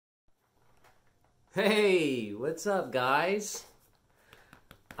Hey, what's up, guys?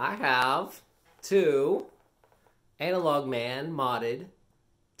 I have two Analogman modded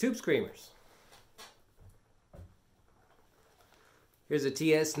tube screamers. Here's a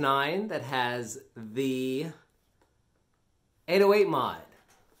TS9 that has the 808 mod.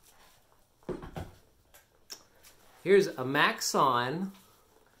 Here's a Maxon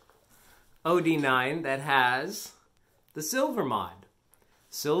OD9 that has the silver mod.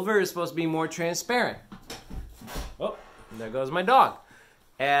 Silver is supposed to be more transparent. Oh, there goes my dog.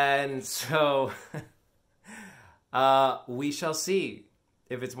 And so we shall see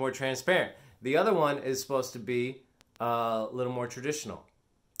if it's more transparent. The other one is supposed to be a little more traditional.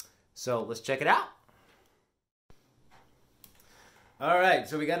 So let's check it out. All right,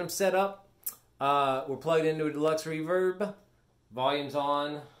 so we got them set up. We're plugged into a deluxe reverb. Volume's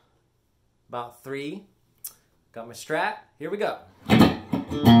on about 3. Got my Strat. Here we go.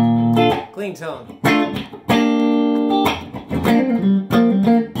 Clean tone.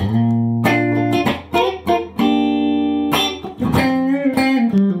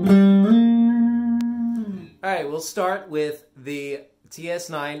 Alright, we'll start with the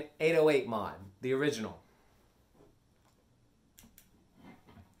TS9 808 mod, the original.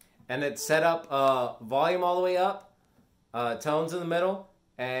 And it's set up volume all the way up, tones in the middle,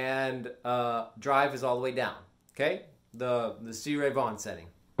 and drive is all the way down. Okay? The C. Ray Vaughan setting.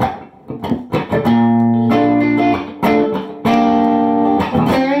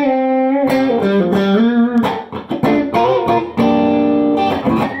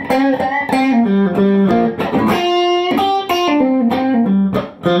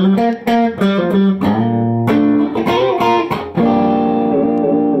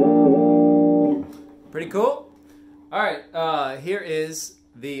 Pretty cool. All right, here is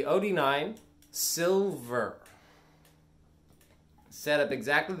the OD9 Silver. Set up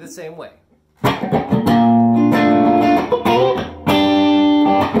exactly the same way.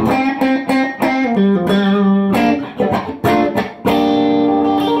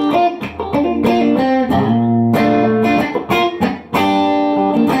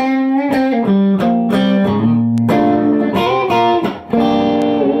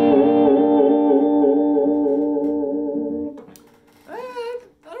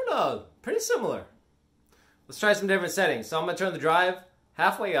 Pretty similar. Let's try some different settings. So I'm going to turn the drive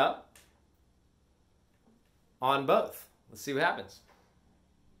halfway up on both. Let's see what happens.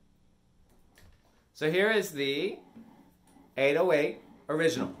 So here is the 808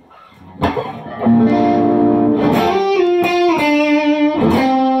 original.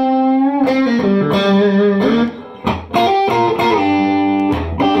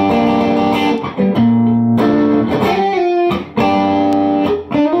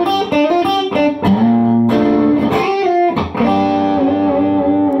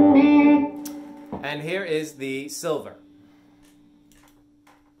 And here is the silver.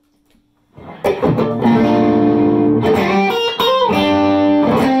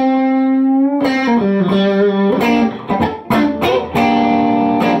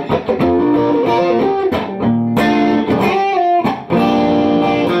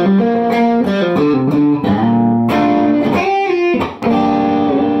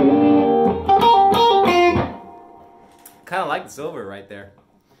 Kind of like the silver right there.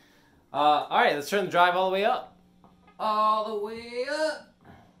 Alright, let's turn the drive all the way up. All the way up.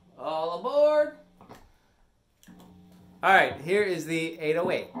 All aboard. Alright, here is the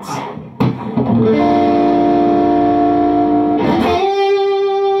 808.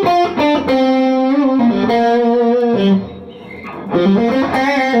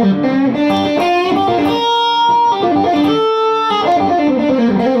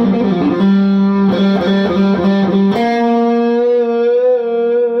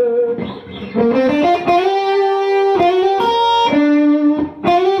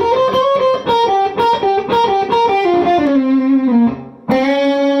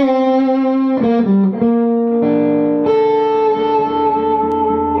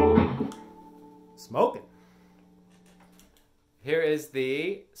 Smoking. Here is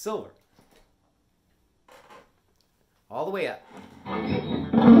the silver. All the way up.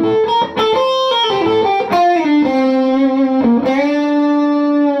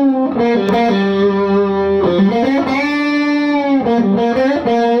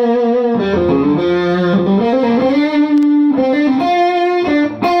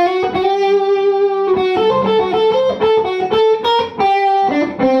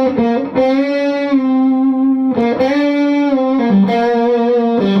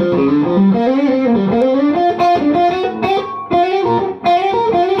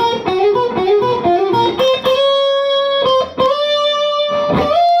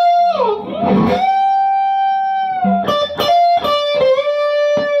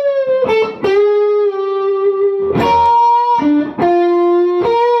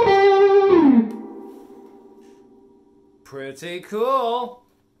 roll.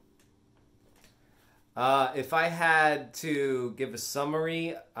 If I had to give a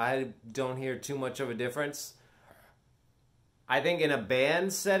summary, I don't hear too much of a difference. I think in a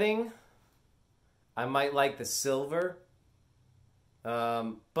band setting, I might like the silver,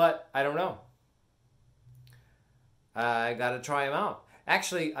 but I don't know. I gotta try them out.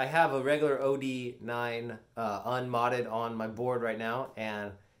 Actually, I have a regular OD9 unmodded on my board right now,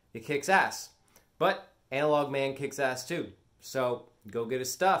 and it kicks ass. But Analogman kicks ass too. So go get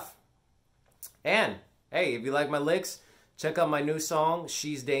his stuff. And hey, if you like my licks, check out my new song,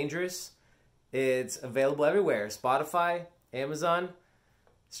 She's Dangerous. It's available everywhere. Spotify, Amazon.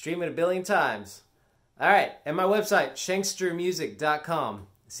 Stream it a billion times. All right, and my website, shankstermusic.com.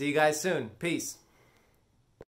 See you guys soon. Peace.